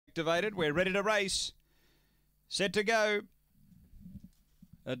Activated. We're ready to race. Set to go.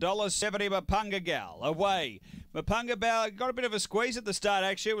 $1.70 Mapunga Gal. Away. Mapunga Gal got a bit of a squeeze at the start,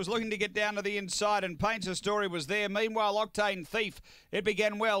 actually. It was looking to get down to the inside, and Paints a Story was there. Meanwhile, Octane Thief, it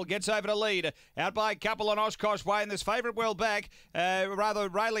began well. Gets over to lead. Out by a couple on Oshkosh Way, and this favourite well back. Rather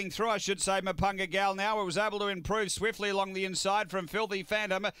railing through, I should say, Mapunga Gal. Now it was able to improve swiftly along the inside from Filthy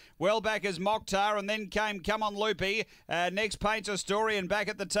Phantom. Well back is Mokhtar, and then came Come On Loopy. Next Paints a Story, and back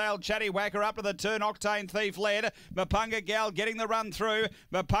at the tail, Chatty Whacker up to the turn. Octane Thief led. Mapunga Gal getting the run through.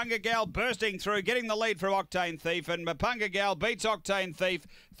 Mapunga Gal bursting through, getting the lead for Octane Thief, and Mapunga Gal beats Octane Thief.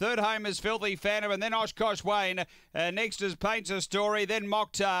 Third home is Filthy Phantom, and then Oshkosh Wayne. Next is Paints a Story, then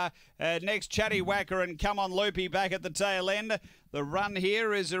Mokhtar. Next Chatty Whacker and Come On Loopy back at the tail end. The run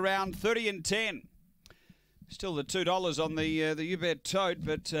here is around 30 and 10. Still the $2 on the You Bet Tote,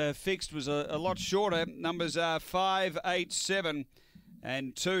 but fixed was a lot shorter. Numbers are 5, 8, 7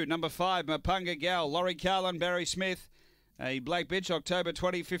 and 2. Number 5, Mapunga Gal, Laurie Carlin, Barry Smith. A Black Bitch, October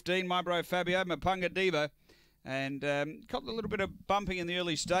 2015, My Bro Fabio, Mapunga Diva. And got a little bit of bumping in the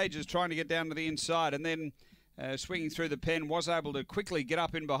early stages, trying to get down to the inside. And then swinging through the pen, was able to quickly get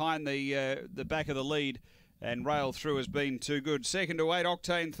up in behind the back of the lead and rail through, has been too good. Second to 8,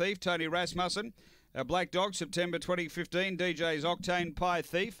 Octane Thief, Tony Rasmussen. Black Dog, September 2015, DJ's Octane Pie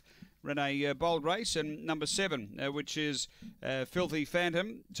Thief. Ran a bold race. And number 7, which is Filthy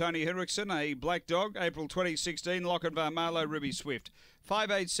Phantom, Tony Henriksen, a Black Dog, April 2016, Lochinvar Marlow, Ruby Swift.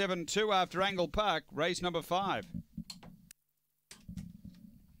 5872 after Angle Park, race number 5.